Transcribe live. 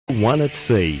One at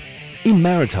sea. In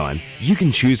Maritime, you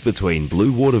can choose between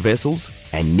blue water vessels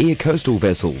and near coastal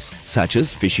vessels, such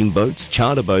as fishing boats,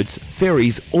 charter boats,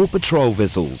 ferries or patrol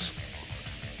vessels.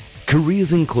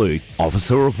 Careers include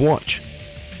Officer of Watch,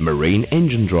 Marine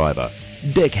Engine Driver,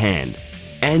 Deckhand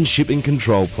and Shipping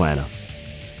Control Planner.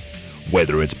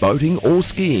 Whether it's boating or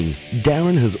skiing,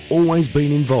 Darren has always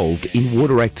been involved in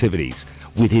water activities.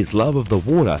 With his love of the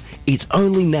water, it's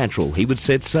only natural he would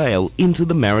set sail into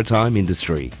the maritime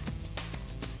industry.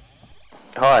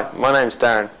 Hi, my name's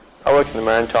Darren. I work in the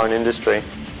maritime industry.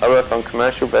 I work on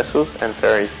commercial vessels and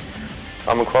ferries.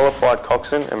 I'm a qualified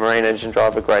coxswain and marine engine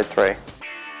driver grade 3.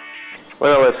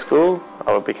 When I left school,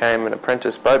 I became an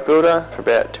apprentice boat builder for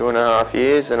about 2.5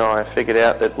 years, and I figured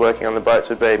out that working on the boats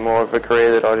would be more of a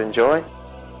career that I'd enjoy.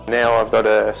 Now I've got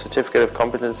a certificate of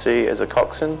competency as a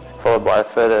coxswain, followed by a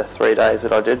further 3 days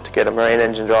that I did to get a marine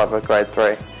engine driver grade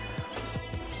 3.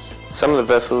 Some of the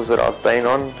vessels that I've been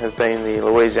on have been the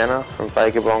Louisiana from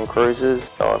Vagabond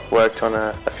Cruises. I've worked on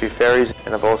a few ferries,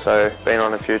 and I've also been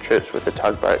on a few trips with the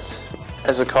tugboats.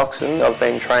 As a coxswain, I've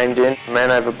been trained in man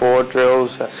overboard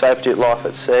drills, safety at life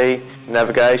at sea,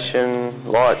 navigation,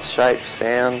 lights, shapes,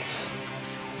 sounds.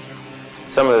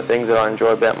 Some of the things that I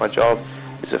enjoy about my job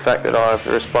is the fact that I have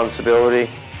the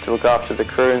responsibility to look after the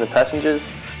crew and the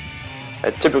passengers.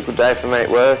 A typical day for me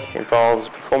at work involves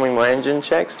performing my engine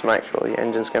checks to make sure the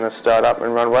engine's going to start up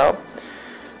and run well.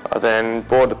 I then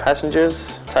board the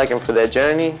passengers, take them for their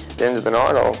journey. At the end of the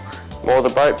night I'll moor the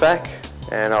boat back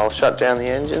and I'll shut down the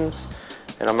engines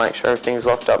and I'll make sure everything's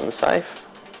locked up and safe.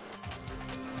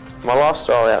 My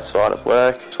lifestyle outside of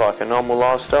work is like a normal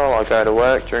lifestyle. I go to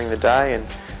work during the day and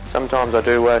sometimes I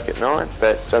do work at night,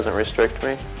 but it doesn't restrict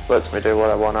me. It lets me do what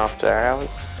I want after hours.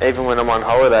 Even when I'm on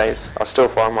holidays, I still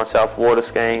find myself water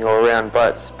skiing or around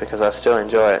boats because I still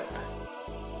enjoy it.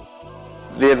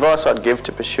 The advice I'd give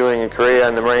to pursuing a career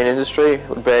in the marine industry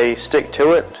would be stick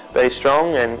to it, be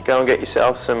strong and go and get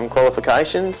yourself some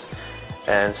qualifications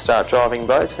and start driving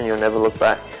boats and you'll never look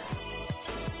back.